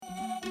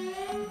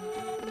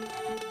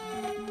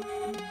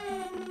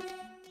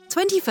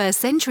21st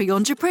Century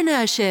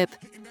Entrepreneurship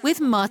with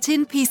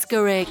Martin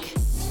Piskarik.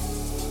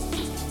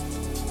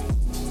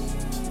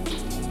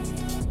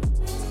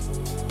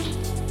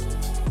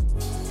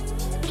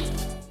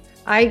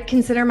 I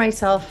consider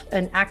myself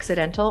an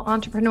accidental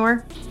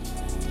entrepreneur.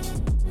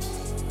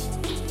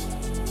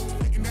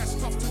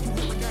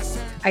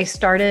 I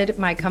started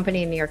my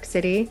company in New York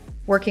City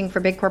working for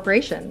big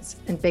corporations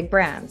and big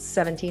brands,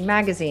 17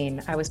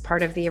 Magazine. I was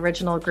part of the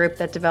original group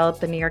that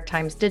developed the New York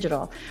Times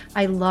Digital.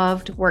 I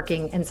loved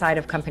working inside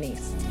of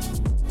companies.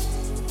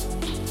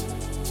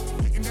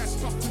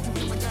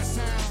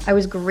 I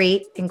was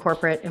great in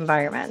corporate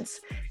environments.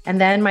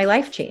 And then my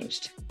life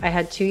changed. I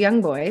had 2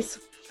 young boys.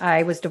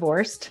 I was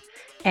divorced.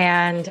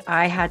 And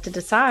I had to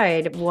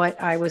decide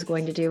what I was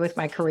going to do with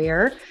my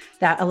career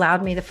that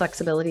allowed me the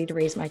flexibility to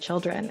raise my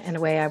children in a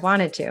way I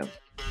wanted to.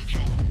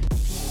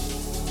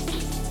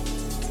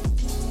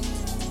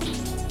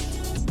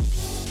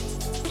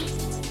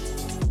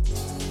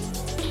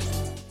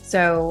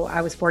 So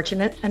I was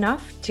fortunate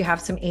enough to have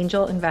some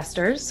angel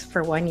investors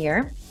for 1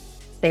 year.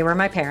 They were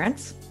my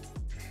parents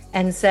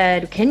and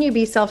said, can you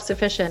be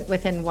self-sufficient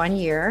within 1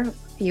 year?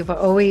 You've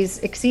always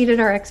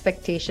exceeded our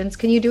expectations.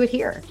 Can you do it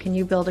here? Can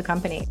you build a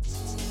company?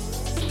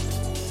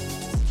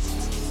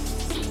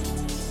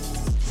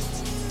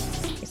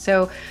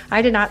 So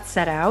I did not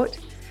set out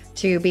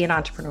to be an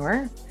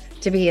entrepreneur,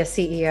 to be a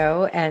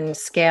CEO and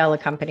scale a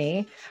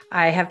company.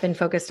 I have been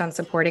focused on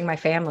supporting my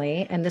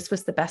family, and this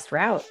was the best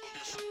route.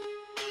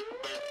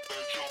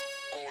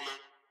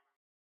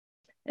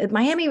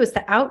 Miami was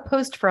the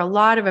outpost for a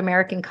lot of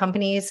American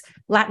companies,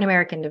 Latin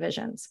American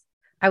divisions.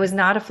 I was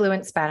not a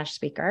fluent Spanish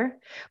speaker,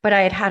 but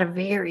I had had a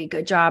very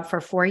good job for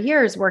 4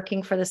 years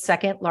working for the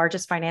second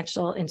largest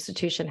financial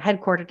institution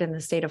headquartered in the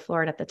state of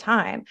Florida at the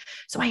time.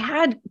 So I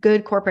had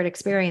good corporate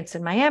experience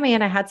in Miami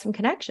and I had some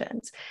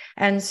connections.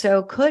 And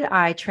so could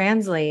I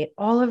translate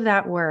all of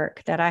that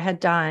work that I had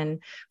done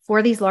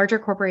for these larger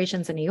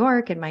corporations in New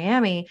York and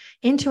Miami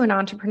into an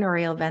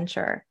entrepreneurial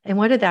venture? And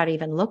what did that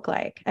even look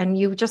like? And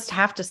you just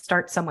have to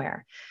start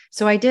somewhere.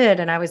 So I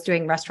did, and I was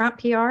doing restaurant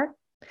PR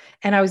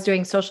and I was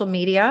doing social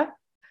media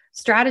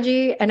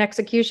strategy and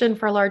execution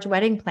for a large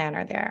wedding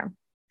planner there.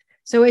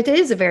 So it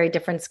is a very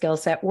different skill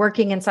set,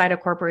 working inside a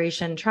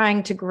corporation,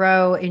 trying to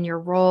grow in your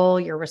role,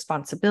 your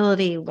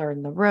responsibility,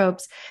 learn the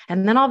ropes,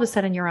 and then all of a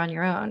sudden you're on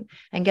your own.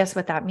 And guess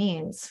what that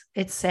means?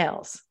 It's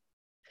sales.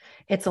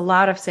 It's a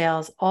lot of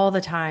sales all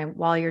the time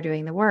while you're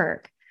doing the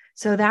work.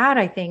 So that,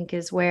 I think,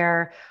 is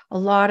where a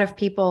lot of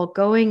people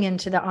going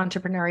into the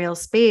entrepreneurial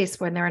space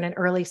when they're in an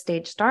early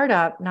stage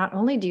startup, not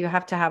only do you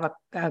have to have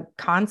a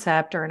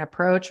concept or an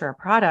approach or a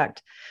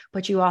product,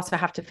 but you also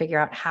have to figure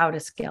out how to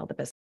scale the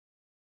business.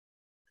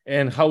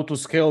 And how to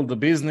scale the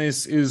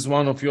business is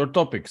one of your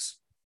topics.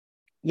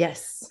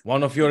 Yes.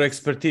 One of your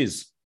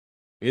expertise,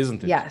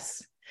 isn't it?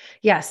 Yes.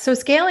 Yes. So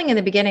scaling in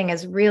the beginning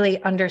is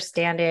really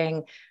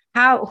understanding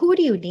who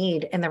do you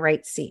need in the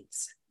right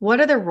seats? What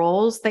are the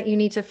roles that you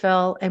need to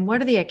fill? And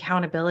what are the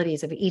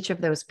accountabilities of each of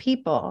those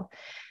people?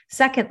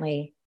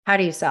 Secondly, how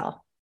do you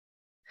sell?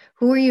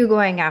 Who are you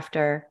going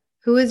after?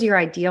 Who is your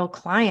ideal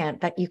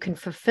client that you can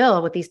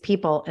fulfill with these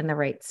people in the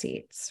right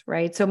seats,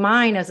 right? So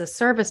mine as a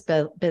service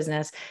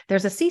business,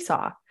 there's a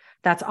seesaw.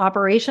 That's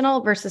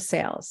operational versus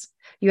sales.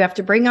 You have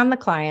to bring on the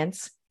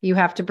clients. You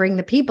have to bring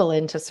the people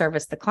in to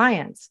service the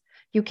clients.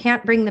 You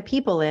can't bring the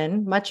people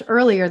in much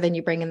earlier than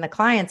you bring in the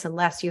clients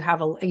unless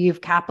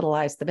you've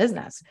capitalized the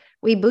business.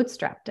 We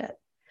bootstrapped it.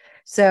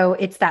 So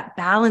it's that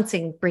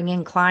balancing,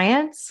 bringing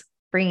clients,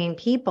 bringing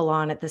people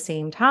on at the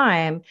same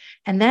time,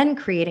 and then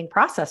creating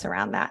process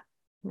around that,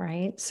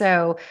 right?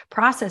 So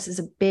process is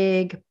a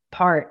big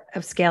part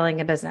of scaling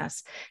a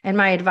business. And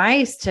my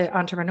advice to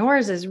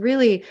entrepreneurs is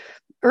really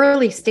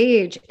early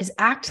stage is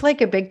act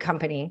like a big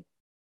company,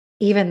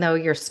 even though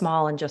you're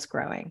small and just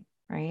growing.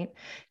 Right?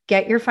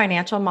 Get your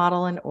financial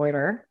model in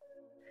order,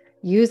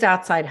 use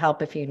outside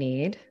help if you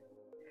need,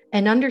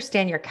 and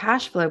understand your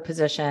cash flow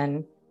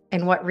position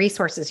and what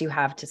resources you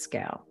have to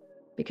scale,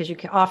 because you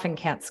often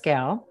can't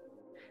scale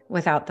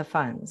without the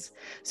funds.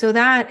 So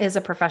that is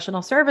a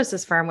professional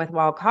services firm with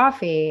Wild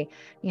Coffee.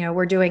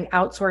 We're doing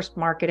outsourced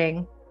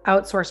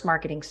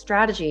marketing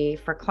strategy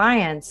for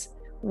clients.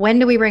 When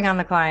do we bring on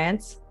the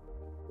clients?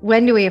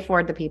 When do we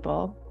afford the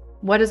people?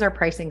 What does our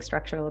pricing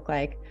structure look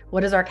like?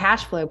 What is our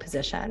cash flow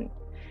position?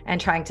 And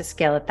trying to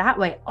scale it that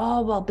way,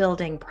 all while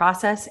building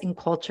process and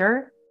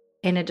culture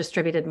in a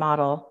distributed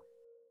model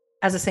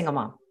as a single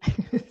mom.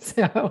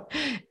 So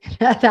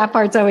that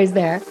part's always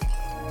there.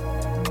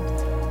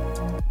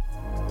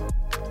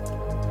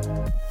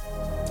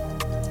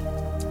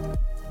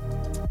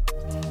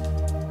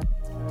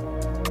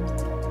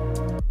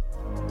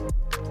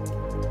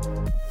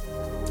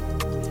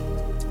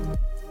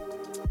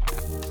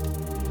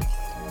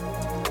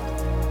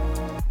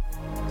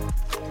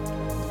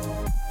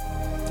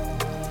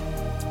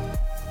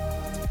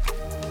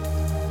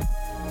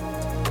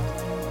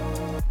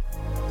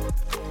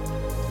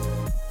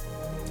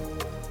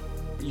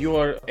 you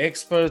are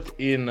expert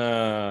in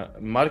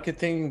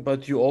marketing,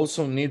 but you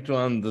also need to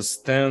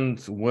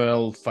understand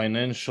well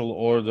financial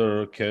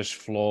order, cash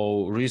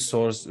flow,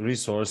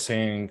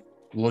 resourcing,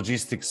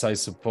 logistics, I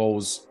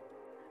suppose.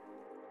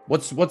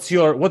 What's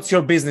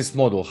your business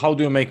model? How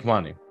do you make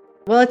money?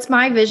 Well, it's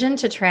my vision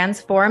to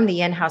transform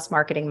the in-house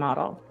marketing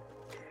model.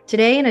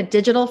 Today, in a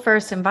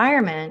digital-first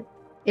environment,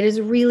 it is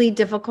really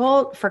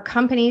difficult for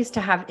companies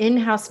to have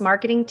in-house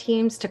marketing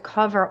teams to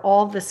cover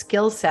all the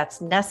skill sets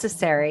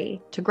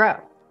necessary to grow.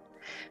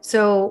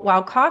 So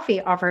while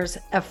coffee offers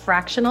a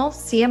fractional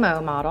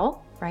CMO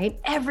model, right?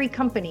 Every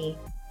company,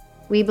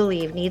 we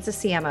believe, needs a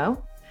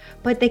CMO,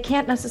 but they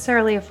can't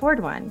necessarily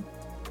afford one.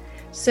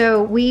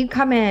 So we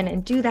come in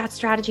and do that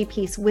strategy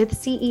piece with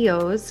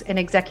CEOs and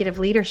executive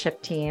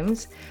leadership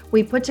teams.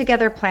 We put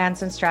together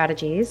plans and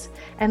strategies.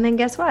 And then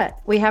guess what?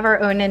 We have our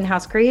own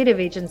in-house creative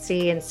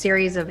agency and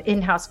series of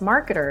in-house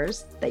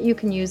marketers that you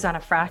can use on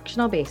a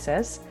fractional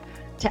basis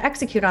to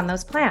execute on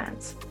those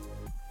plans.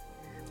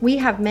 We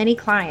have many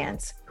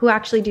clients who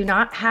actually do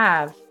not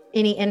have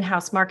any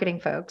in-house marketing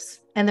folks,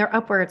 and they're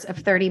upwards of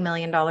 $30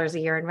 million a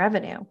year in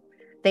revenue.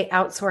 They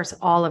outsource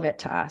all of it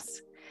to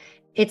us.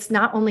 It's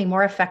not only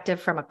more effective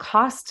from a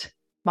cost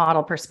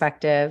model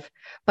perspective,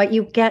 but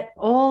you get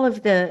all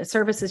of the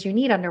services you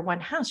need under one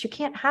house. You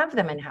can't have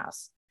them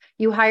in-house.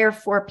 You hire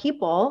 4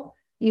 people,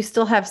 you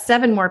still have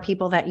 7 more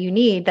people that you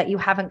need that you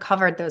haven't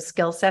covered those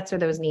skill sets or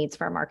those needs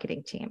for a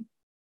marketing team.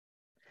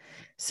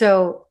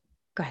 So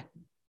go ahead.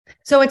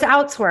 So it's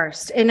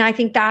outsourced. And I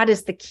think that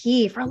is the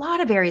key for a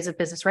lot of areas of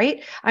business,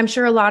 right? I'm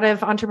sure a lot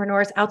of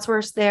entrepreneurs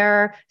outsource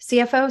their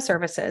CFO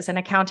services and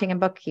accounting and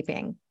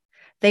bookkeeping.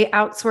 They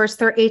outsource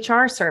their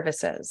HR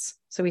services.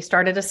 So we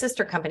started a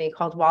sister company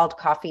called Wild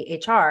Coffee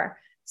HR.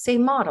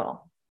 Same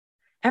model.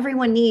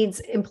 Everyone needs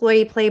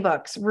employee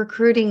playbooks,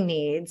 recruiting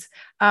needs,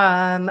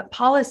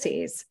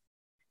 policies,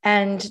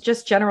 and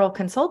just general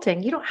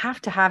consulting. You don't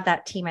have to have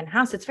that team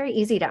in-house. It's very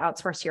easy to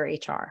outsource your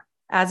HR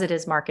as it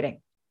is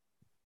marketing.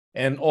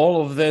 And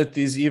all of that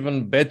is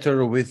even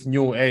better with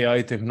new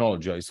AI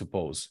technology, I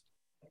suppose.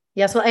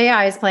 Yes, well,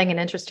 AI is playing an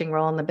interesting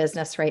role in the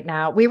business right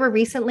now. We were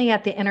recently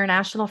at the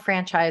International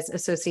Franchise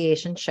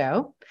Association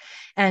show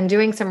and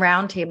doing some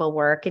roundtable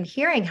work and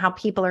hearing how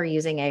people are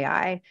using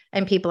AI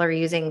and people are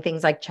using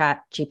things like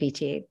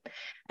ChatGPT.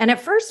 And at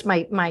first,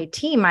 my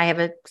team, I have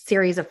a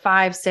series of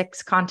 5,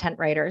 6 content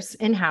writers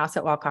in-house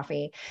at Wild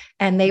Coffee,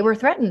 and they were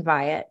threatened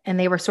by it. And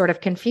they were sort of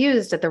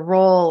confused at the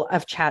role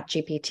of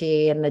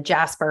ChatGPT and the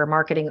Jasper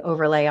marketing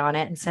overlay on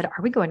it and said,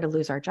 are we going to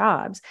lose our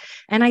jobs?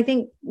 And I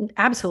think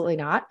absolutely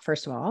not,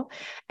 first of all.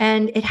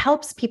 And it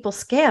helps people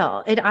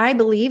scale. I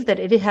believe that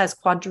it has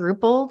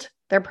quadrupled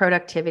their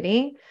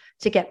productivity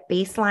to get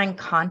baseline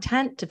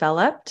content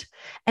developed.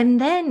 And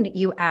then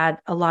you add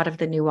a lot of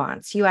the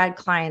nuance, you add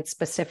client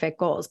specific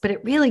goals, but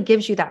it really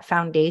gives you that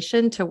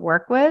foundation to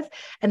work with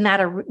and that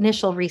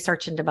initial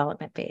research and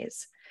development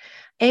phase.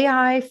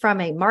 AI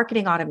from a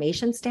marketing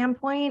automation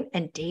standpoint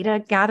and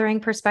data gathering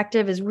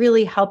perspective is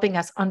really helping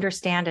us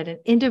understand at an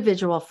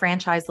individual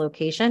franchise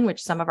location,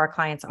 which some of our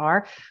clients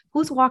are,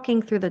 who's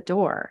walking through the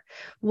door,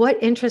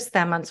 what interests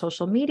them on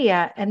social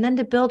media, and then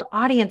to build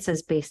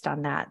audiences based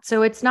on that.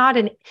 So it's not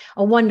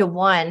a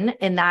one-to-one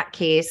in that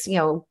case,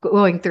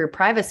 going through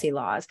privacy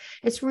laws.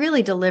 It's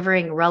really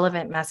delivering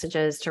relevant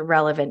messages to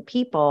relevant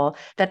people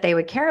that they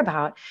would care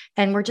about.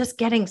 And we're just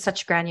getting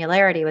such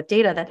granularity with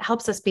data that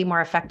helps us be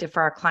more effective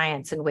for our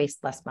clients and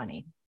waste less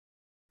money.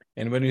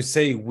 And when you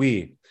say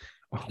we,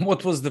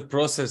 what was the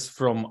process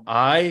from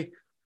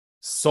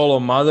solo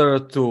mother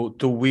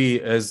to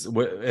we as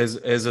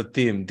a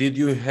team? Did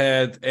you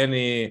had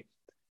any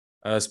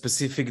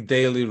specific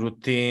daily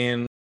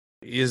routine?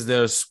 Is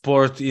there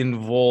sport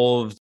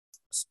involved,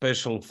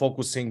 special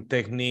focusing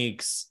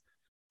techniques?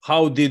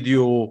 How did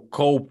you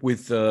cope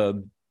with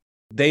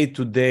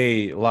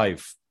day-to-day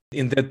life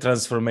in that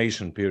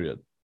transformation period?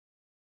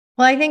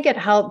 Well, I think it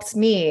helps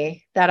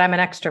me that I'm an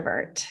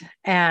extrovert,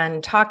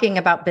 and talking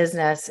about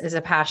business is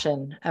a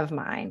passion of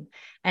mine.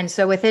 And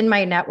so within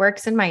my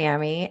networks in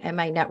Miami and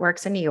my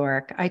networks in New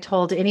York, I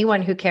told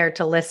anyone who cared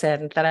to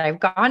listen that I've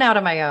gone out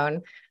on my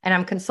own and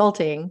I'm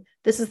consulting.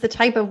 This is the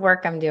type of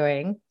work I'm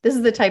doing. This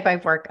is the type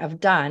of work I've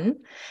done.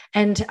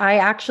 And I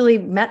actually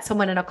met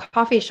someone in a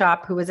coffee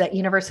shop who was at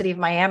University of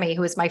Miami,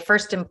 who was my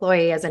first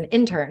employee as an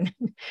intern.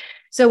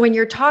 So when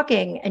you're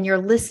talking and you're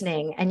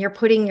listening and you're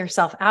putting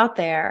yourself out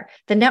there,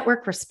 the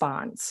network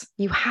responds.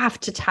 You have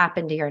to tap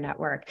into your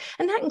network.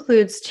 And that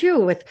includes too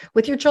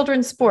with your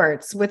children's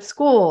sports, with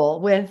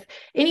school, with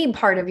any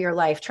part of your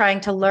life,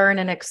 trying to learn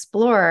and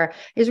explore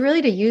is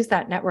really to use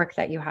that network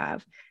that you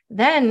have.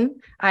 Then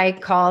I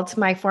called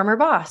my former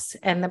boss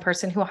and the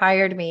person who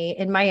hired me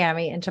in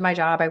Miami into my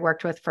job I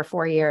worked with for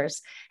 4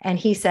 years. And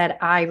he said,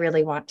 I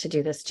really want to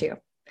do this too.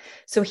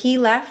 So he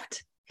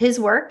left his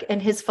work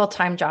and his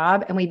full-time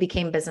job, and we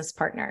became business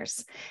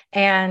partners.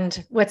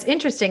 And what's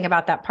interesting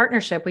about that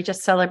partnership, we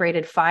just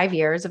celebrated 5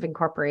 years of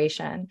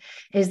incorporation,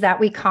 is that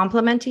we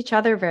complement each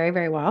other very,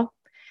 very well.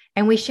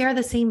 And we share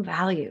the same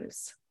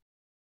values.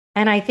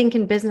 And I think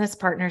in business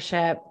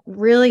partnership,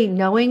 really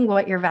knowing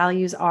what your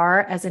values are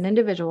as an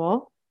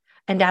individual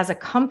and as a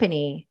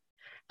company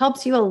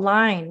helps you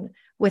align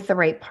with the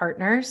right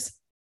partners,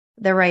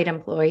 the right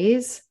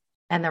employees,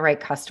 and the right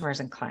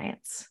customers and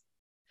clients.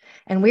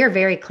 And we are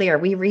very clear.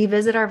 We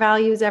revisit our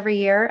values every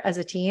year as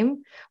a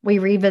team. We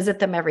revisit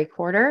them every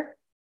quarter.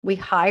 We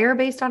hire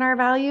based on our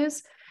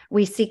values.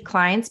 We seek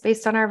clients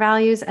based on our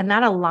values. And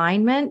that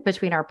alignment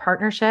between our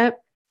partnership,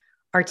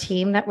 our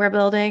team that we're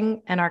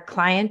building, and our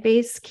client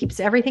base keeps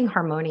everything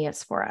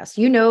harmonious for us.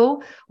 You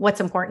know what's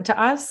important to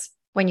us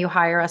when you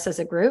hire us as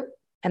a group,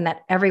 and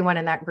that everyone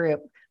in that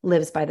group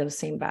lives by those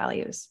same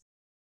values.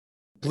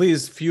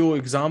 Please, few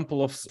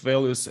example of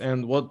values,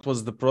 and what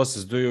was the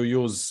process? Do you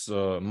use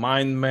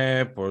mind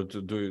map or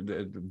to do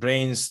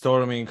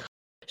brainstorming?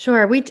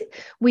 Sure,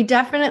 we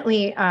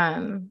definitely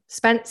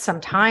spent some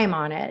time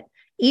on it.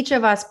 Each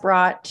of us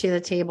brought to the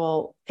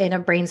table in a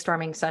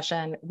brainstorming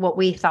session what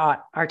we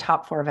thought our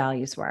top 4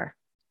 values were.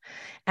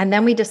 And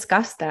then we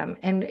discussed them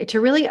and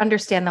to really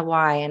understand the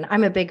why. And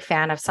I'm a big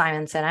fan of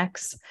Simon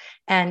Sinek's,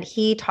 and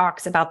he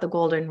talks about the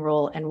golden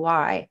rule and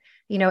why.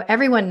 You know,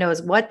 everyone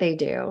knows what they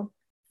do.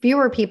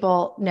 Fewer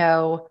people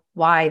know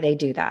why they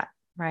do that,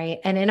 right?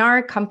 And in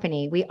our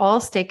company, we all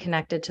stay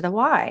connected to the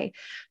why.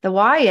 The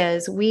why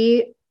is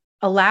we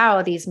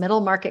allow these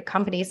middle market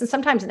companies, and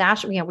sometimes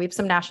national, we have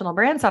some national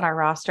brands on our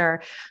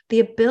roster, the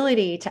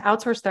ability to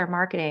outsource their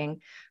marketing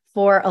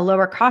for a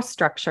lower cost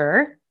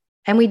structure.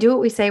 And we do what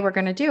we say we're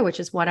going to do, which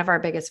is one of our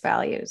biggest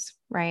values,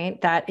 right?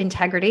 That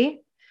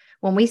integrity.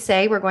 When we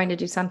say we're going to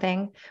do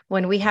something,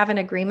 when we have an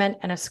agreement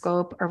and a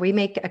scope, or we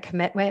make a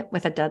commitment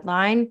with a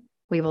deadline,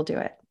 we will do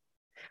it.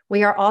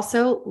 We are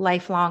also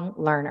lifelong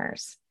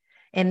learners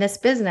in this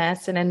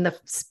business, and in the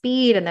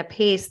speed and the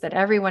pace that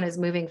everyone is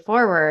moving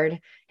forward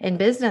in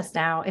business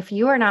now. If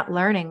you are not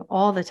learning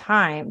all the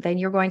time, then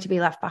you're going to be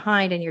left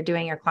behind and you're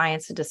doing your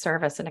clients a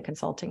disservice in a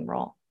consulting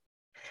role.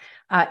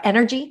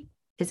 Energy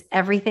is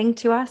everything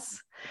to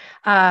us.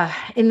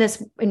 In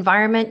this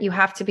environment, you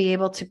have to be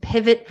able to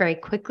pivot very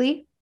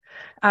quickly.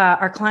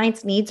 Our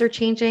clients' needs are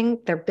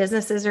changing. Their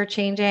businesses are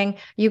changing.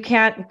 You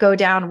can't go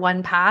down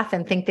one path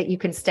and think that you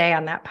can stay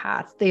on that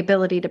path. The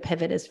ability to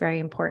pivot is very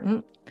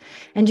important.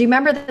 And do you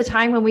remember the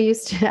time when we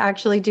used to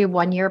actually do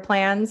 1-year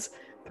plans,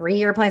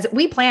 3-year plans?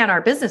 We plan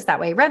our business that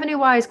way,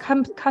 revenue-wise,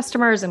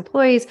 customers,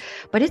 employees,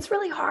 but it's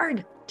really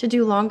hard to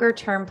do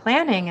longer-term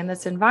planning in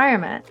this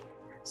environment.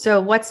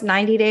 So what's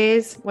 90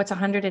 days? What's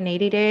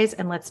 180 days?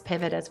 And let's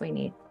pivot as we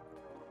need.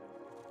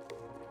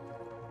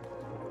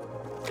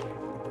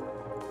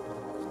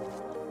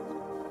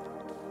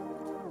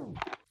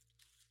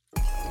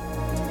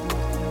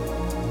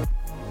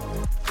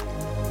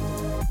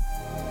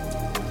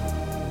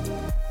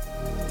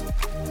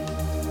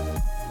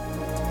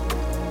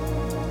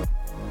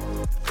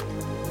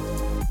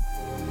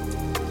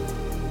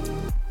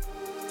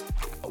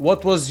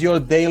 What was your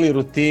daily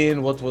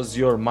routine? What was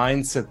your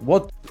mindset?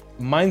 What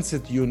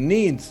mindset you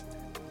need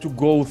to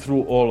go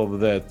through all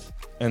of that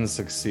and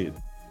succeed?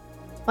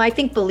 Well, I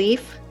think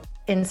belief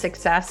in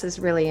success is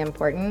really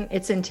important.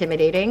 It's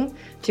intimidating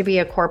to be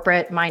a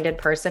corporate-minded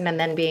person and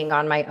then being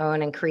on my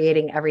own and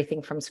creating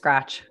everything from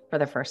scratch for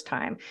the first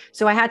time.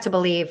 So I had to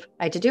believe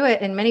I had to do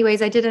it. In many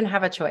ways, I didn't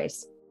have a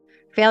choice.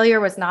 Failure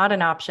was not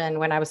an option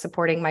when I was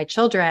supporting my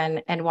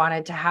children and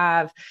wanted to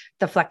have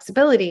the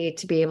flexibility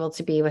to be able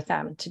to be with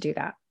them to do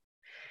that.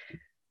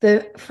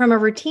 From a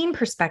routine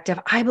perspective,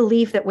 I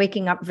believe that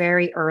waking up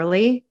very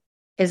early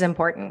is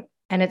important.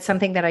 And it's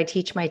something that I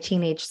teach my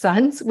teenage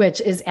sons, which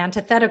is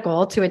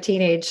antithetical to a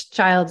teenage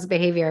child's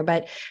behavior.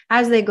 But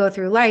as they go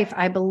through life,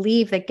 I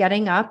believe that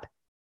getting up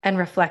and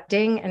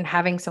reflecting and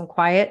having some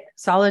quiet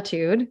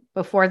solitude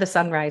before the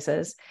sun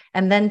rises,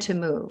 and then to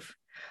move.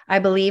 I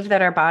believe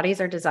that our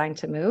bodies are designed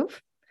to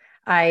move.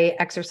 I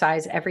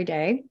exercise every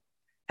day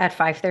at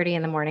 5:30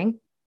 in the morning.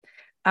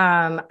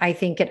 I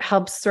think it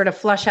helps sort of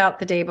flush out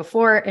the day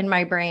before in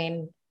my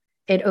brain.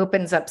 It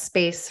opens up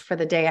space for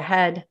the day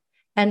ahead.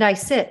 And I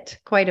sit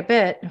quite a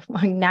bit.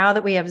 Now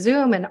that we have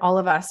Zoom and all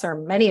of us, or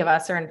many of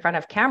us, are in front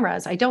of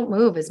cameras, I don't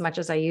move as much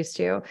as I used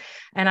to.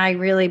 And I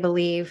really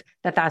believe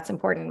that that's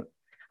important.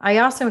 I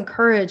also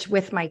encourage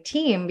with my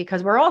team,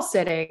 because we're all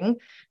sitting,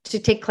 to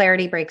take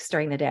clarity breaks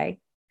during the day.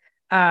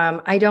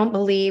 I don't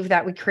believe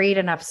that we create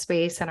enough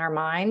space in our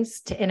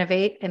minds to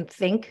innovate and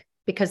think,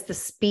 because the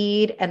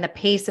speed and the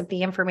pace of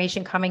the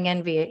information coming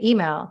in via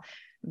email,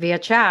 via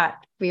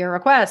chat, via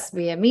request,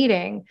 via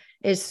meeting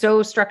is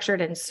so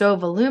structured and so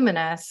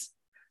voluminous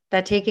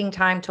that taking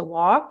time to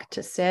walk,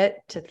 to sit,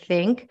 to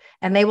think,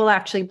 and they will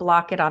actually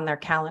block it on their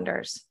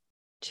calendars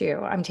too.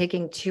 I'm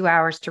taking 2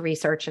 hours to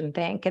research and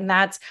think, and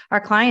that's,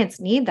 our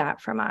clients need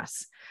that from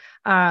us.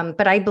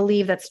 But I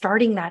believe that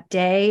starting that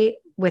day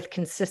with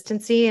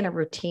consistency and a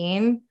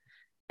routine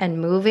and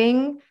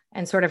moving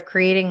and sort of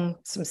creating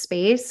some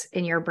space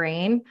in your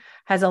brain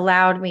has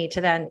allowed me to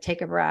then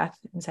take a breath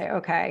and say,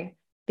 okay,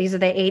 these are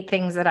the 8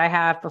 things that I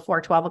have before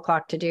 12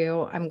 o'clock to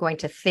do. I'm going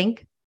to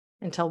think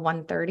until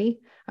 1:30.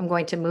 I'm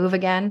going to move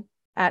again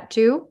at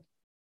 2.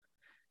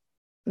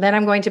 Then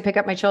I'm going to pick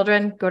up my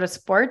children, go to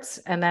sports,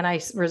 and then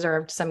I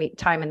reserved some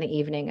time in the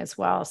evening as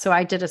well. So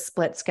I did a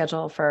split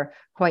schedule for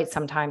quite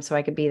some time so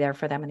I could be there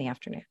for them in the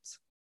afternoons.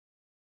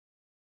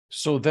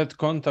 So that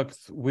contact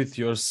with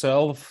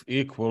yourself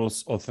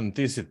equals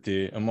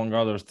authenticity, among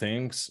other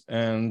things.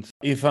 And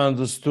if I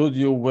understood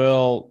you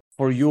well,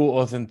 for you,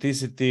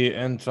 authenticity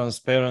and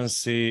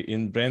transparency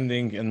in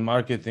branding and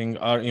marketing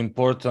are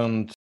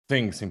important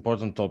things,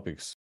 important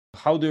topics.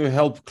 How do you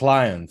help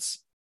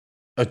clients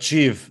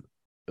achieve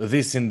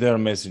this in their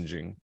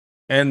messaging?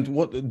 And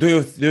what do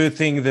you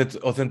think that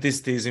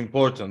authenticity is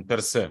important per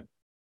se?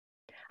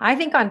 I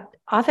think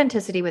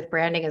authenticity with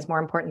branding is more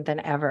important than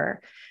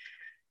ever.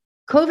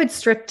 COVID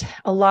stripped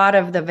a lot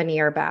of the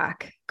veneer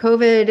back.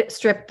 COVID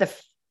stripped the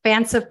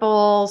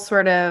fanciful,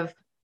 sort of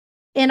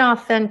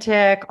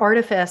inauthentic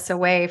artifice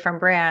away from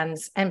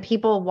brands. And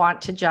people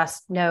want to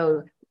just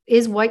know,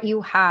 is what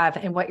you have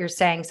and what you're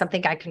saying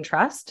something I can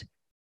trust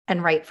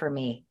and right for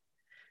me?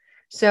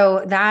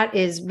 So that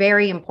is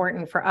very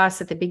important for us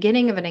at the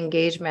beginning of an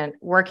engagement,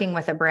 working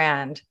with a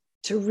brand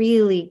to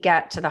really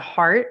get to the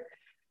heart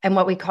and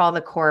what we call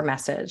the core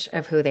message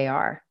of who they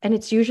are. And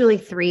it's usually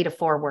 3 to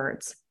 4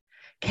 words.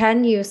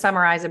 Can you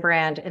summarize a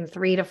brand in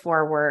 3 to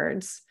 4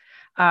 words?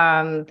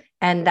 And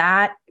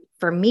that,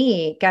 for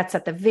me, gets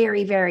at the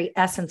very, very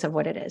essence of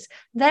what it is.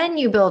 Then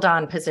you build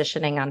on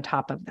positioning on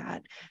top of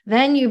that.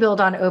 Then you build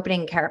on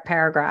opening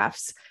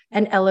paragraphs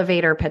and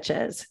elevator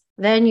pitches.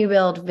 Then you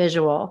build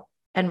visual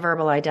and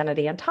verbal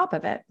identity on top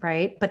of it,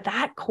 right? But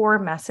that core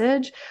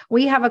message,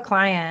 we have a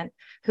client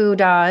who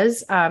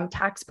does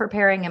tax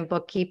preparing and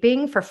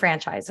bookkeeping for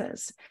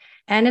franchises.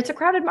 And it's a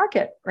crowded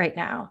market right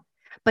now.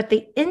 But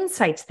the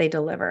insights they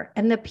deliver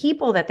and the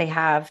people that they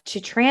have to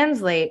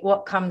translate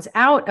what comes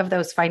out of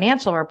those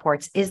financial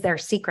reports is their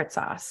secret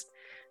sauce.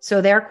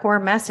 So their core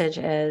message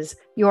is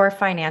your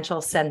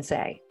financial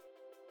sensei.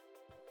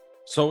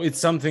 So it's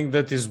something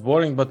that is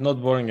boring, but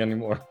not boring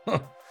anymore.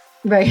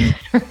 Right.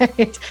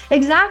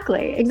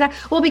 Exactly.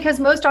 Well, because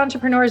most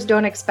entrepreneurs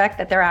don't expect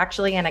that they're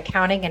actually in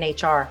accounting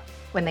and HR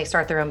when they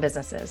start their own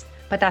businesses,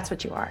 but that's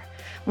what you are.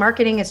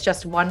 Marketing is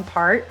just one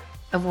part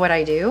of what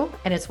I do,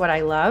 and it's what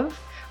I love.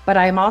 But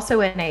I am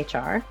also in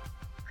HR.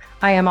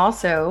 I am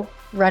also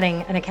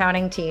running an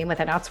accounting team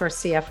with an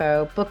outsourced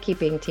CFO,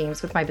 bookkeeping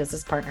teams with my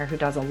business partner who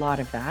does a lot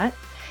of that.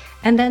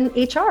 And then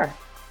HR.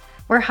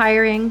 We're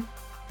hiring,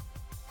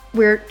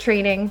 we're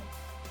training,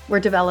 we're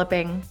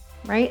developing,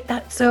 right?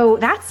 So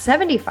that's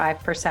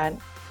 75%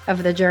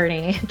 of the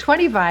journey.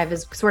 25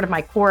 is sort of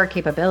my core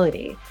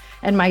capability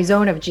and my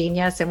zone of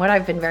genius and what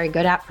I've been very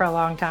good at for a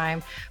long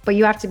time. But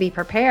you have to be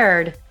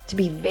prepared to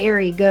be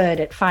very good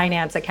at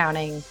finance,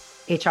 accounting,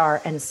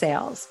 HR, and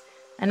sales.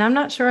 And I'm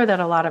not sure that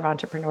a lot of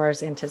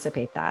entrepreneurs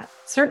anticipate that.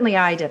 Certainly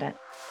I didn't.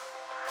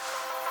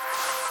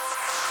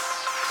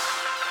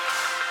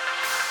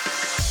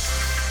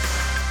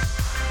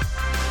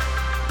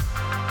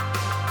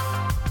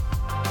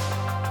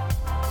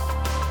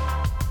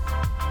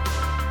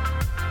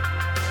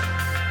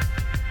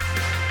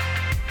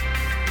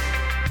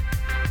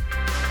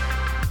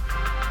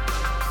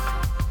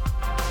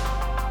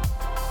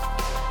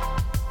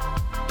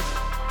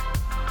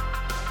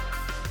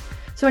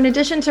 So in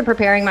addition to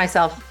preparing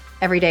myself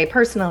every day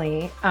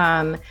personally,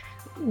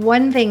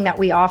 one thing that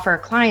we offer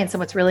clients and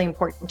what's really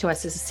important to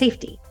us is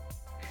safety.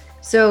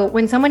 So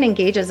when someone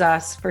engages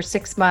us for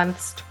 6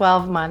 months,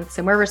 12 months,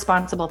 and we're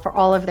responsible for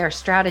all of their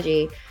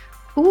strategy,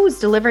 who's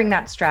delivering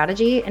that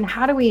strategy and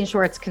how do we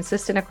ensure it's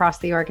consistent across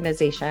the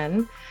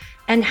organization?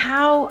 And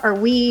how are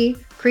we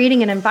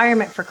creating an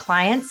environment for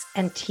clients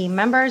and team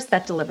members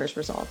that delivers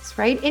results,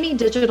 right? Any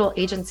digital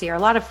agency or a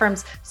lot of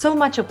firms, so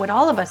much of what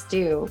all of us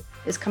do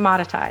is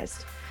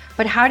commoditized.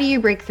 But how do you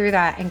break through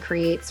that and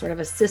create sort of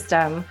a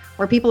system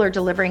where people are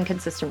delivering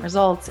consistent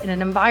results in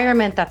an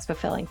environment that's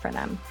fulfilling for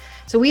them?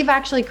 So we've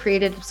actually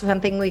created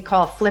something we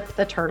call flip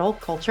the turtle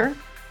culture.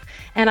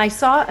 And I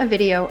saw a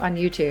video on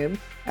YouTube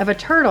of a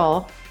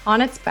turtle on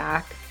its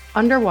back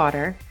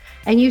underwater,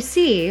 and you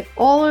see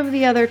all of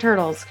the other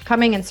turtles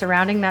coming and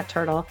surrounding that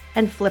turtle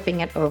and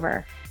flipping it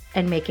over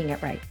and making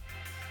it right.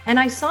 And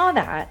I saw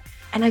that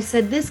and I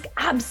said, this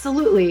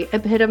absolutely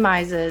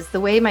epitomizes the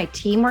way my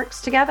team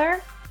works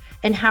together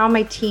and how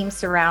my team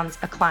surrounds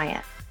a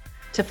client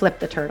to flip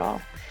the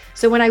turtle.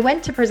 So when I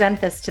went to present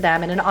this to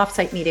them in an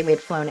offsite meeting, we had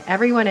flown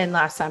everyone in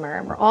last summer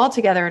and we're all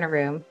together in a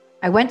room.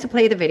 I went to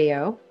play the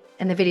video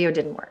and the video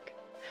didn't work.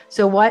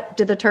 So what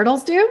did the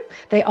turtles do?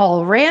 They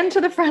all ran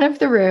to the front of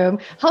the room,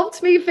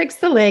 helped me fix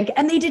the link,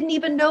 and they didn't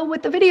even know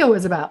what the video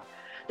was about.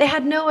 They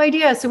had no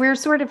idea. So we were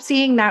sort of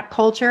seeing that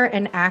culture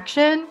in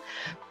action.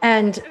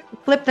 And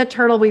Flip the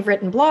Turtle, we've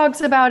written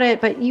blogs about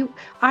it, but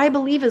I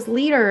believe as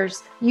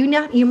leaders,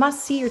 you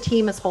must see your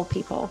team as whole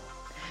people.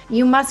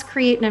 You must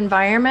create an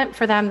environment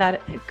for them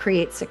that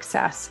creates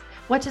success.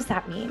 What does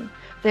that mean?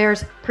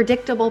 There's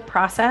predictable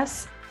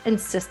process and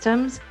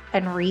systems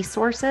and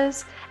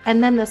resources.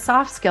 And then the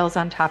soft skills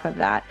on top of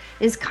that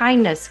is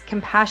kindness,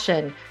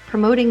 compassion,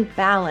 promoting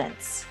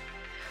balance,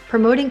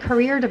 promoting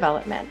career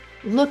development.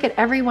 Look at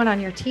everyone on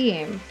your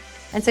team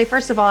and say,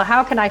 first of all,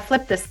 how can I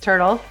flip this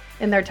turtle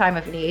in their time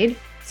of need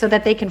so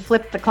that they can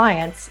flip the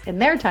clients in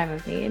their time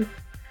of need?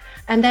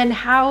 And then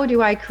how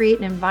do I create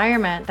an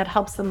environment that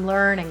helps them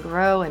learn and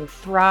grow and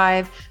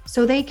thrive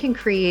so they can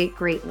create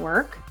great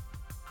work,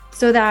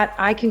 so that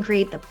I can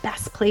create the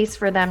best place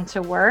for them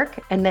to work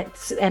and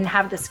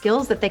have the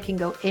skills that they can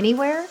go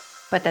anywhere,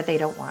 but that they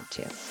don't want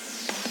to.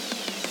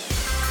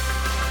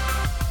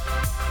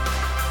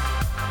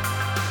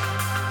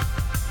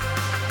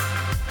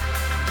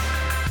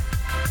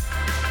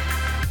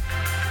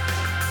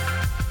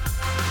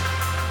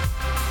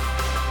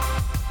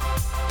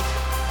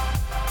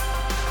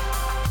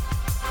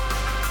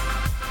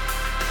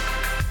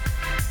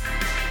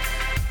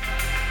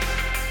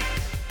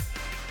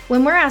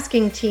 When we're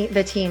asking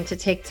the team to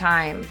take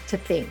time to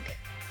think,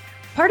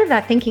 part of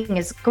that thinking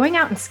is going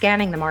out and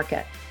scanning the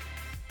market.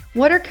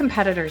 What are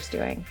competitors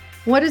doing?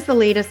 What is the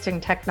latest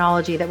in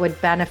technology that would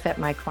benefit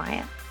my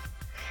client?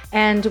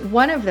 And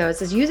one of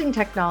those is using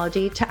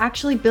technology to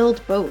actually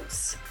build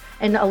boats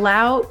and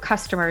allow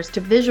customers to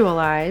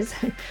visualize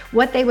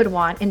what they would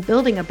want in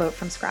building a boat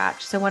from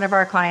scratch. So one of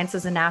our clients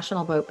is a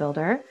national boat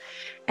builder.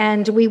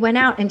 And we went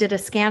out and did a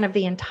scan of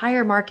the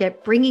entire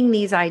market, bringing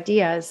these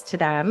ideas to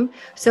them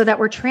so that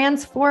we're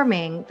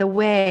transforming the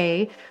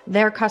way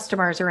their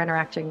customers are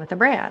interacting with the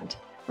brand,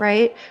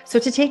 right? So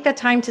to take that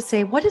time to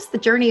say, what is the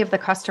journey of the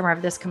customer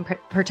of this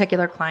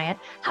particular client?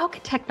 How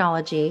can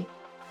technology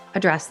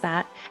address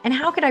that? And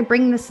how can I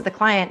bring this to the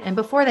client? And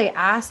before they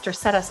asked or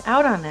set us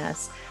out on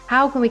this,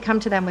 how can we come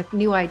to them with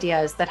new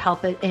ideas that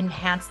help it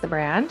enhance the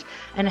brand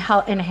and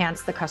help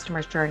enhance the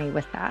customer's journey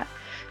with that?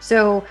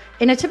 So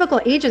in a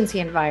typical agency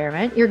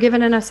environment, you're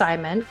given an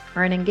assignment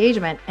or an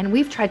engagement, and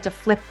we've tried to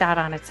flip that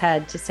on its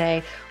head to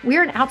say,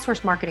 we're an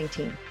outsourced marketing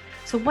team.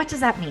 So what does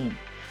that mean?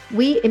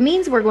 It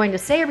means we're going to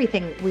say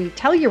everything we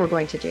tell you we're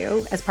going to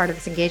do as part of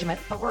this engagement,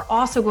 but we're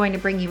also going to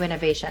bring you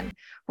innovation.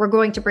 We're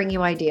going to bring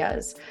you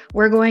ideas.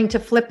 We're going to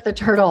flip the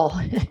turtle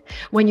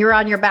when you're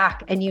on your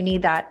back and you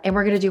need that. And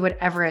we're going to do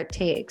whatever it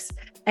takes.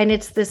 And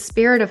it's the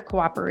spirit of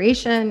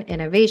cooperation,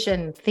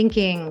 innovation,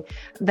 thinking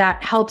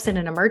that helps in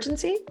an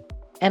emergency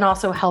and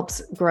also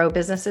helps grow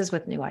businesses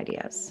with new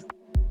ideas.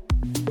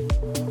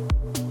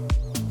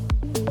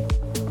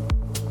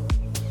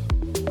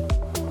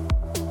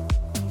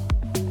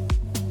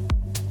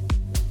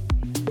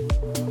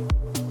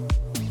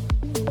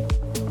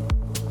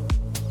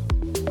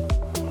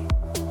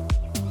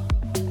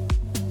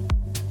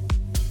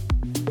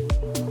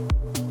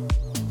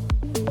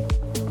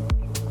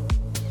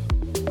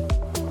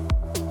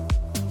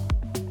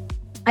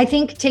 I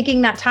think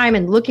taking that time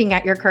and looking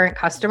at your current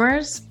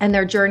customers and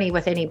their journey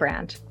with any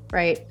brand,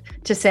 right?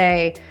 To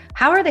say,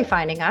 how are they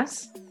finding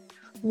us?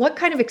 What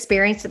kind of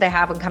experience do they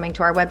have when coming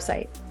to our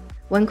website?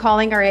 When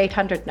calling our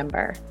 800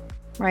 number,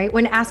 right?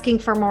 When asking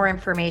for more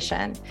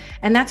information.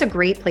 And that's a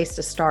great place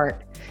to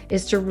start,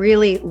 is to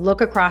really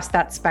look across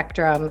that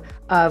spectrum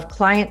of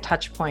client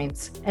touch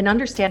points and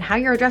understand how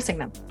you're addressing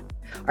them.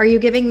 Are you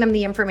giving them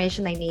the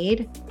information they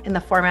need in the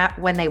format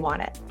when they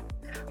want it?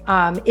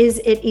 Is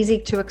it easy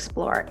to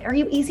explore? Are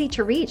you easy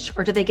to reach?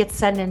 Or do they get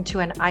sent into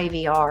an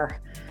IVR,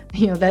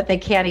 that they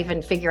can't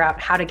even figure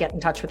out how to get in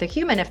touch with a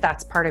human if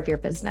that's part of your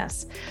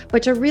business?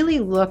 But to really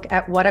look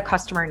at what a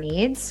customer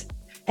needs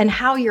and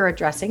how you're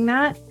addressing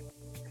that,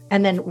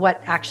 and then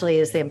what actually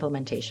is the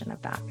implementation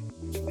of that.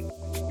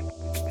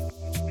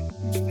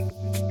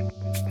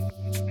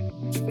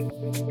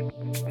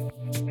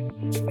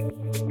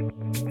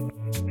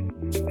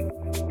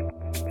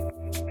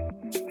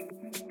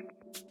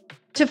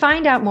 To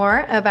find out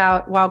more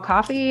about Wild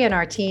Coffee and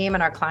our team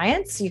and our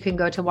clients, you can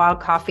go to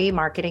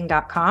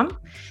wildcoffeemarketing.com.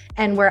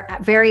 And we're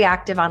very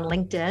active on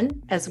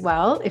LinkedIn as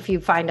well, if you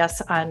find us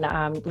on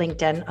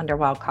LinkedIn under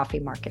Wild Coffee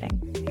Marketing.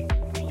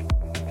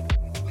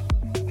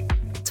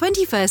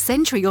 21st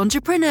Century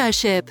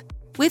Entrepreneurship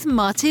with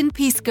Martin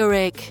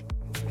Piskarik.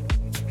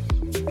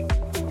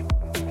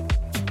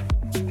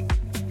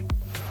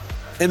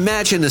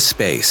 Imagine a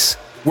space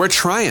where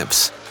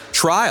triumphs,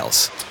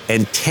 trials,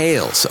 and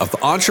tales of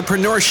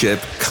entrepreneurship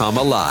come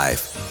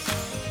alive.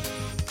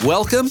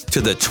 Welcome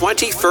to the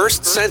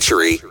 21st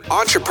Century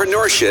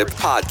Entrepreneurship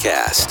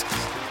Podcast,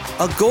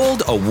 a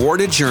gold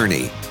awarded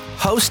journey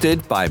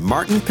hosted by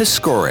Martin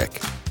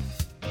Piskarik,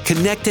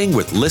 connecting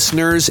with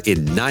listeners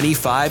in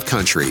 95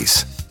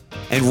 countries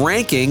and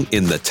ranking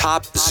in the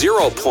top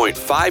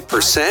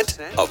 0.5%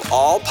 of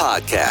all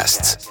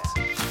podcasts.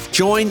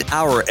 Join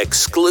our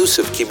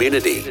exclusive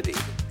community,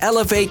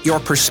 elevate your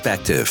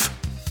perspective,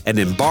 and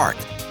embark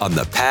on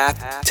the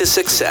path to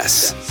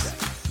success.